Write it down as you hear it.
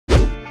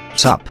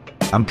Sup,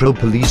 I'm pro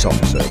police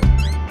officer.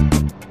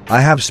 I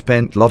have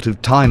spent lot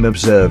of time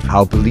observe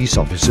how police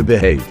officer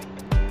behave.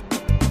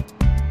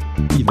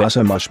 That's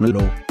a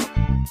marshmallow.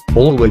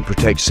 Always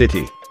protect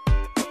city.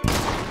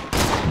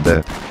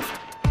 That.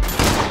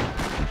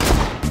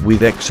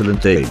 With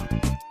excellent aim.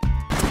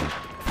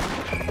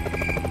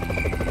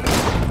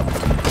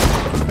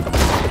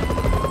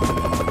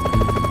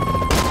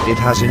 It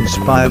has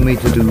inspired me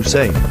to do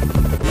same.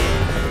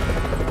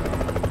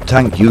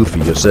 Thank you for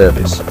your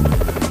service.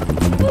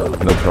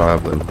 No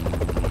problem.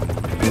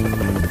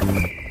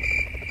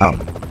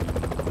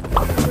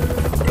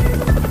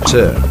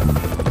 Sir.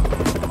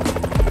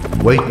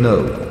 Wait,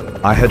 no.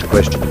 I had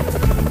question.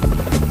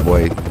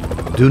 Wait.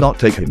 Do not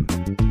take him.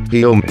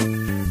 Heal me.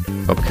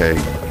 Okay.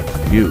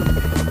 You.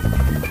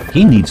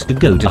 He needs to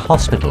go to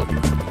hospital.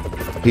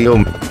 Heal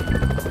me.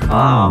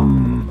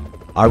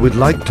 I would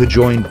like to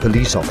join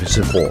police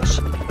officer force.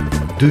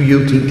 Do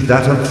you think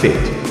that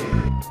unfit?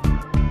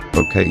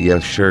 Okay, yeah,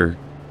 sure.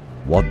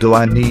 What do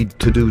I need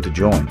to do to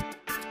join?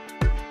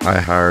 I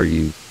hire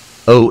you.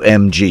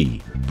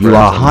 OMG, you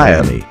are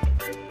hire me.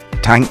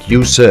 Thank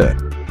you, sir.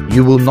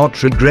 You will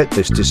not regret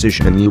this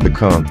decision. And you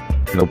become.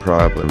 No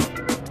problem.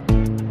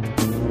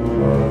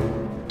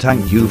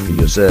 Thank you for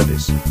your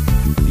service.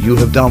 You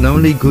have done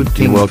only good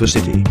thing for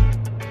city.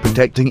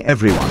 Protecting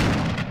everyone.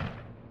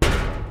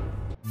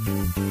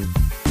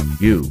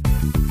 You.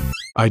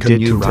 I Can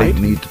did you to take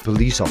right? me to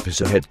police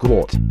officer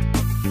headquarters?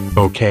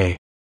 Okay.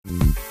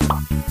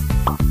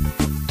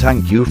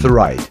 Thank you for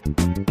ride.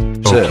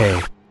 Sir,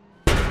 Okay.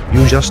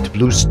 you just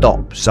blew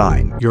stop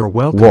sign. You're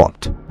welcome.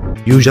 What?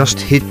 You just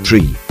hit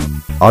tree.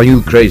 Are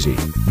you crazy?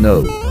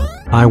 No.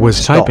 I was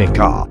Stop typing.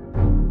 car.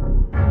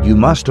 You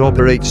must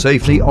operate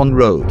safely on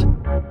road.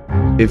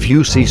 If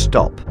you see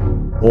stop,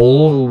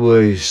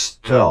 always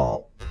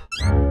stop.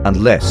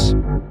 Unless.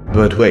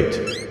 But wait.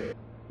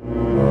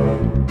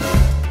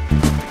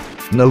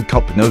 No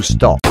cop, no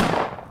stop.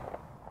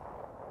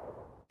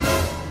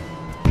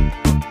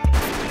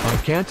 I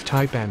can't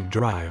type and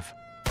drive.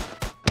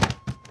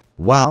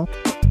 Wow.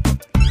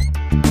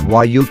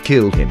 Why you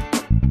killed him?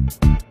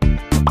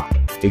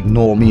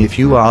 Ignore me if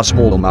you are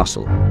small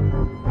muscle.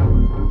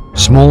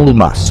 Small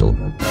muscle.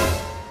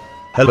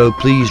 Hello,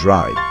 please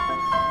ride.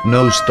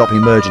 No stop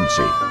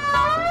emergency.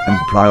 And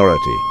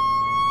priority.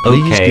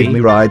 Please Okay. give me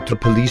ride to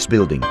police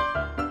building.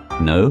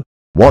 No.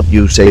 What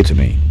you say to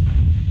me?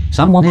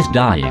 Someone is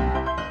dying.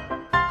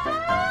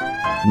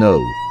 No,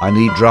 I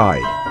need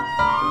ride.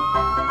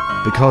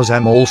 Because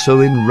I'm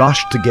also in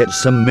rush to get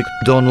some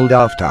McDonald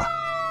after.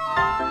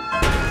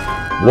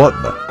 What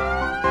the?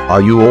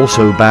 Are you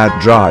also bad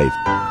drive?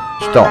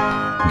 Stop.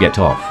 Get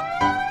off.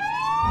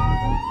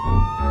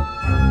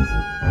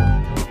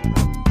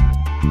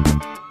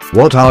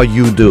 What are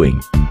you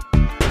doing?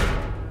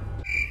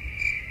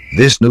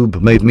 This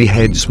noob made me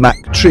head smack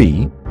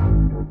tree.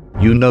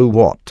 You know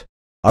what?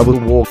 I will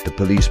walk the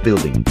police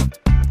building.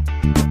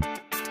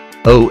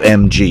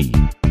 OMG.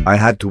 I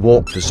had to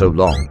walk for so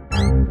long.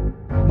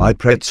 My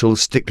pretzel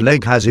stick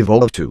leg has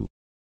evolved to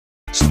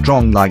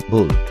strong like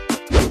bull.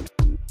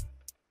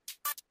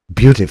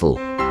 Beautiful.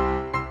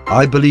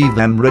 I believe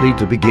I'm ready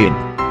to begin.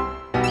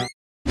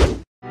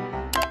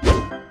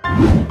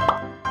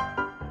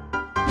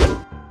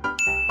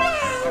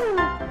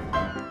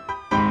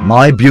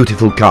 My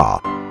beautiful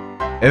car.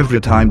 Every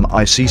time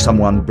I see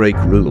someone break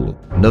rule,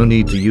 no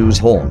need to use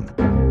horn.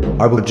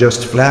 I will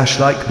just flash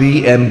like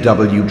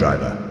BMW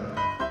driver.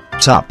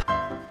 Sup?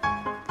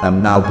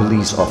 I'm now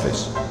police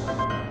office.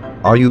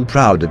 Are you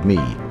proud of me?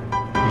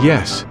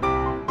 Yes.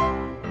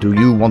 Do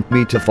you want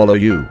me to follow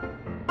you?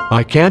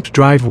 I can't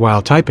drive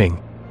while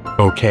typing.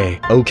 Okay.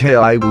 Okay,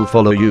 I will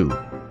follow you.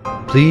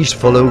 Please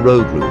follow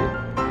road rule.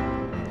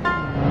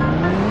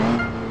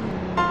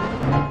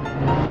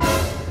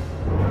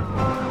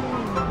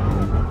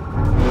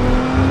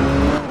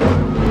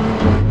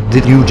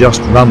 Did you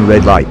just run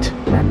red light?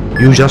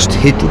 You just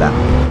hit lamp.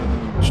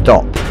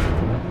 Stop.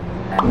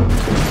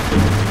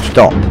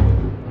 Stop.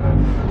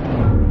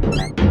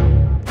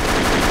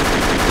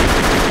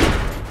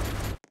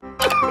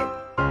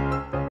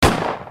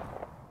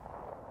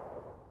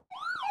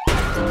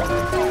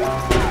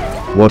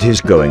 What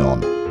is going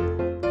on?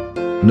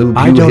 Noob,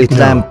 I you don't hit know.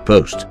 lamp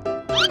post.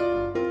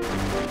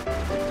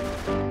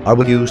 I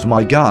will use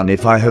my gun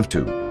if I have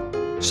to.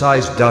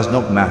 Size does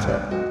not matter.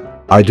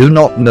 I do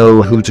not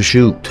know who to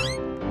shoot.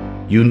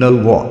 You know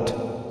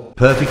what?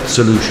 Perfect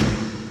solution.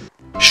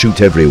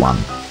 Shoot everyone.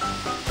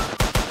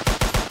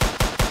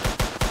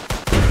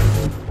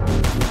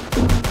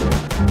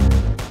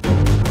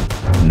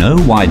 No,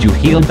 why'd you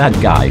heal that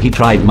guy? He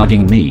tried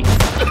mugging me.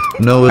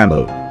 No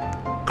ammo.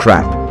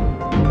 Crap.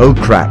 Oh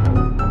crap.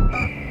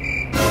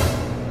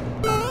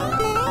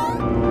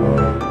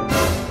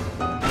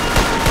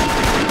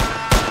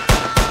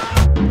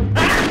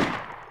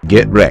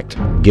 Get wrecked.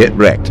 Get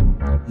wrecked.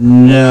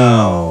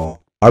 No.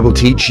 I will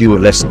teach you a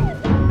lesson.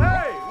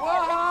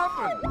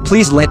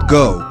 Please let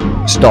go.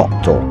 Stop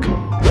talk.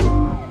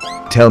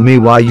 Tell me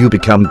why you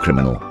become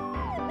criminal.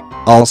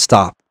 I'll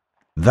stop.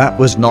 That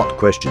was not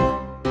question.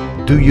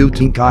 Do you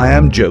think I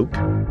am joke?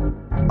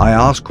 I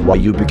ask why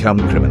you become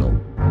criminal.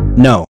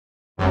 No.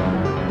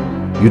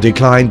 You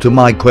decline to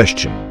my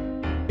question.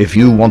 If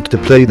you want to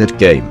play that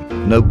game,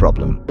 no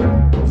problem.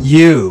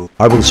 You.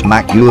 I will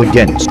smack you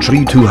against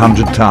tree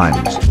 200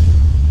 times.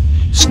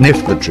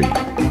 Sniff the tree.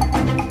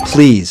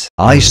 Please.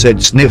 I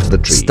said sniff the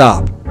tree.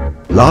 Stop.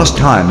 Last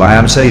time I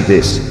am say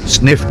this,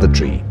 sniff the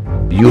tree.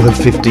 You have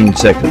 15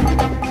 seconds.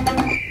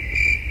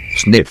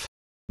 Sniff.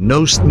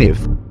 No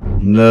sniff.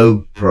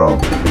 No problem.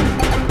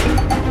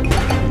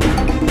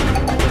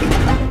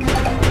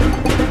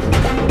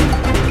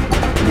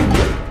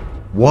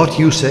 What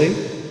you say?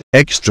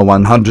 Extra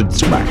 100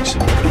 smacks.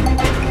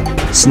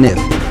 Sniff.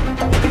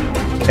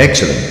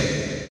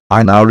 Excellent.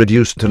 I now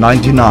reduced to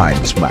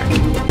 99 smack.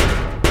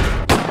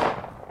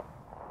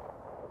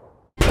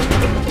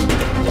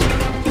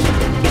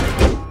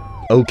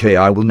 Okay,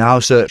 I will now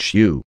search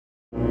you.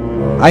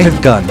 I have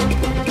gun.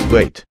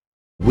 Wait.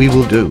 We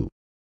will do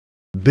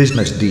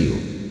business deal.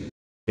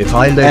 If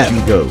I let F.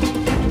 you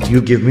go,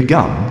 you give me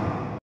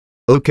gun?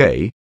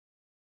 Okay.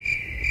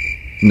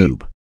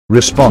 Noob.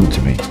 Respond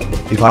to me.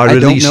 If I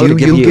don't release know to you,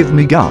 give you you. give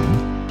me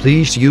gun.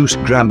 Please use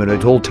grammar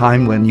at all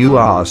time when you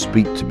are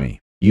speak to me.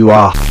 You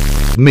are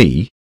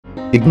me.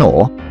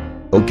 Ignore.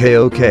 Okay,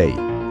 okay.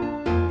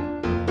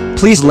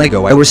 Please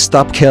Lego, I will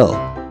stop kill.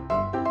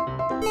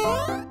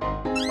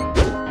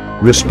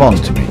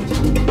 Respond to me.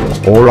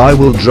 Or I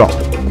will drop.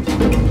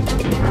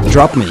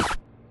 Drop me.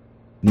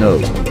 No.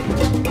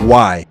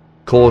 Why?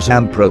 Cause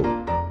I'm pro.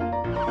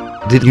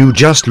 Did you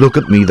just look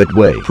at me that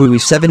way? Hui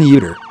 7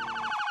 Uter.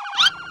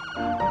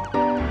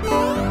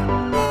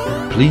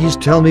 Please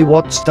tell me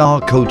what star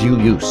code you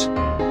use.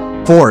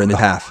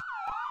 4.5.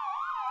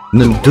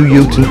 No, do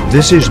you think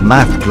this is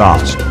math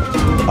class?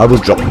 I will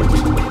drop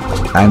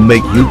you and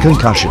make you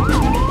concussion.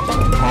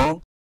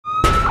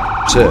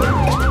 Sir,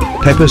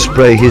 pepper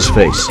spray his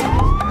face.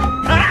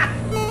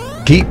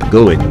 Keep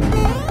going.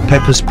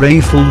 Pepper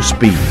spray full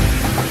speed.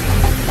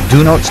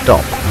 Do not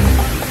stop.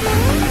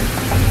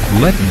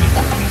 Let me.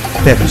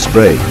 Pepper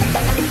spray.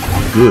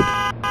 Good.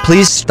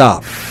 Please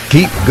stop.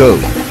 Keep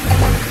going.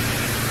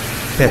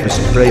 Pepper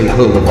spray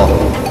whole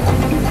bottle.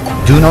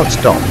 Do not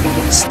stop.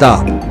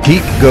 Stop.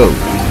 Keep going.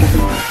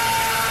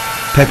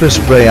 Pepper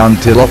spray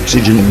until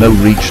oxygen no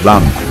reach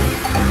lung.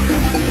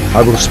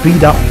 I will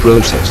speed up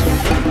process.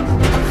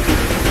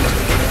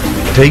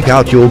 Take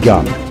out your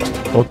gun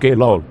Okay,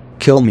 lol.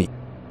 Kill me.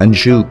 and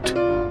shoot.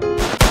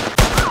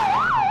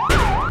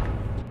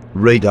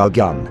 Radar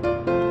gun.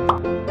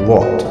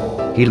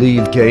 What? He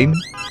leave game?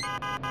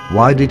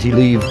 Why did he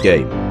leave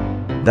game?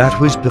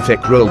 That was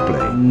perfect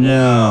roleplay.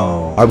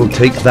 No. I will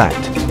take that.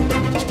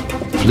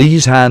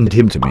 Please hand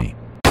him to me.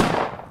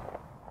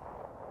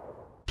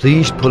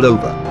 Please pull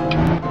over.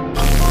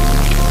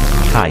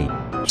 Hi.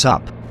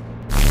 Sup.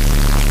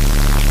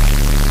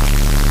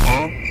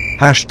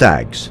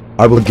 Hashtags.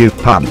 I will give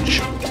punch.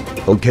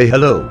 Okay,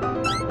 hello.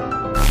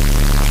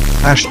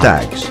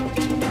 Hashtags.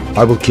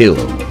 I will kill.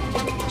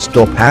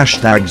 Stop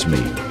hashtags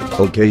me.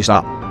 Okay,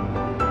 sup.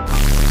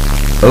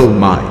 Oh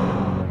my.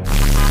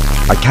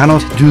 I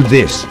cannot do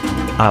this.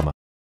 Ama.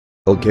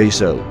 Okay,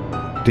 so.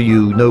 Do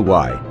you know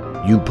why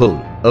you pull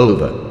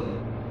over?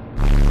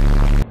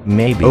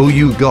 Maybe. Oh,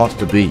 you got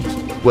to be.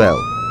 Well,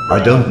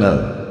 I don't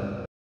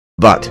know.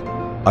 But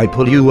I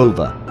pull you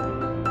over.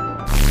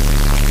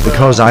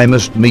 Because I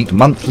must meet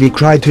monthly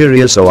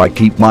criteria, so I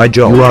keep my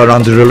job. You are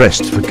under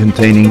arrest for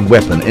containing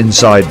weapon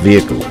inside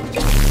vehicle.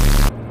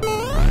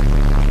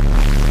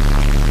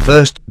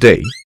 First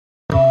day.